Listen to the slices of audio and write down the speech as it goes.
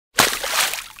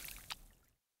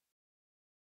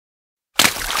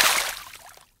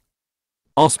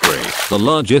Osprey, the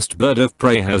largest bird of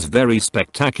prey, has very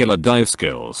spectacular dive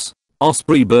skills.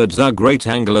 Osprey birds are great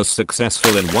anglers,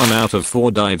 successful in 1 out of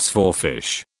 4 dives for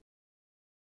fish.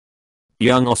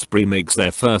 Young osprey makes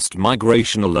their first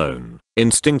migration alone,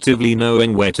 instinctively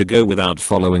knowing where to go without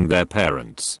following their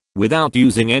parents, without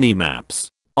using any maps.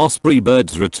 Osprey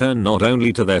birds return not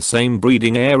only to their same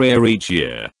breeding area each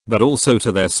year, but also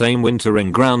to their same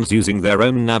wintering grounds using their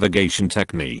own navigation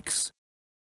techniques.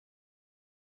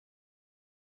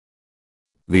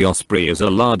 The osprey is a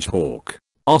large hawk.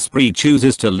 Osprey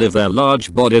chooses to live their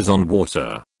large bodies on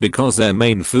water, because their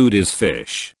main food is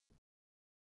fish.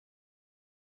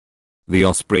 The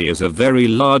osprey is a very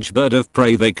large bird of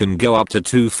prey. They can go up to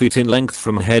 2 feet in length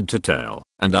from head to tail,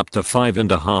 and up to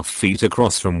 5.5 feet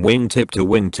across from wingtip to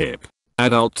wingtip.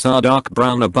 Adults are dark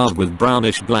brown above with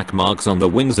brownish black marks on the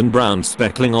wings and brown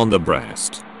speckling on the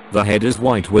breast. The head is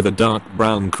white with a dark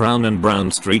brown crown and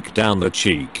brown streak down the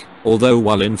cheek, although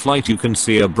while in flight you can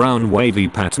see a brown wavy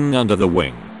pattern under the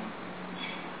wing.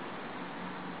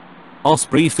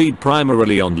 Osprey feed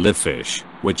primarily on live fish,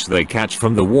 which they catch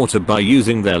from the water by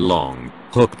using their long,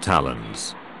 hooked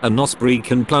talons. An osprey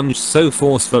can plunge so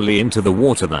forcefully into the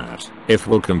water that it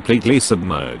will completely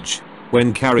submerge.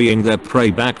 When carrying their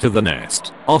prey back to the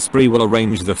nest, osprey will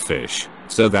arrange the fish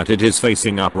so that it is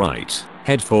facing upright,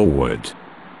 head forward.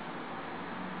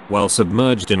 While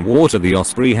submerged in water, the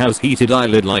osprey has heated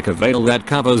eyelid like a veil that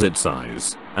covers its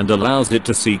eyes and allows it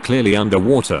to see clearly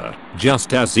underwater.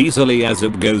 Just as easily as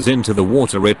it goes into the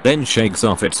water, it then shakes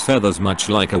off its feathers much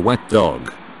like a wet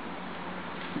dog.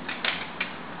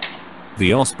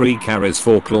 The osprey carries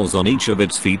 4 claws on each of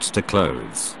its feet to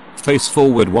clothes. Face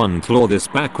forward 1 claw, this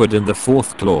backward, and the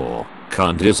 4th claw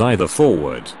can't is either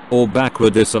forward or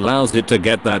backward. This allows it to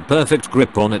get that perfect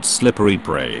grip on its slippery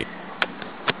prey.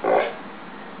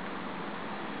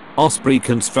 Osprey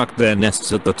construct their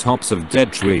nests at the tops of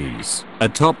dead trees,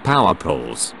 atop power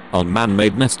poles, on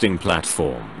man-made nesting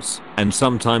platforms, and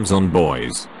sometimes on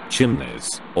buoys,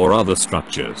 chimneys, or other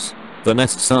structures. The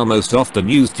nests are most often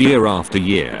used year after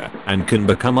year, and can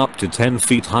become up to 10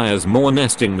 feet high as more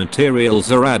nesting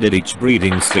materials are added each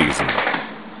breeding season.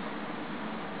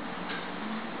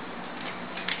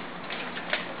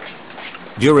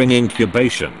 During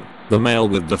incubation, the male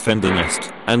will defend the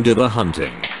nest and do the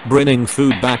hunting, bringing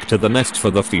food back to the nest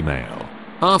for the female.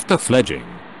 After fledging,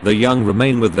 the young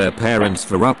remain with their parents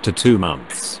for up to 2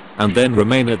 months, and then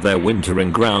remain at their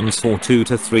wintering grounds for 2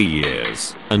 to 3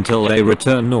 years, until they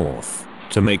return north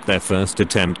to make their first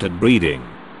attempt at breeding.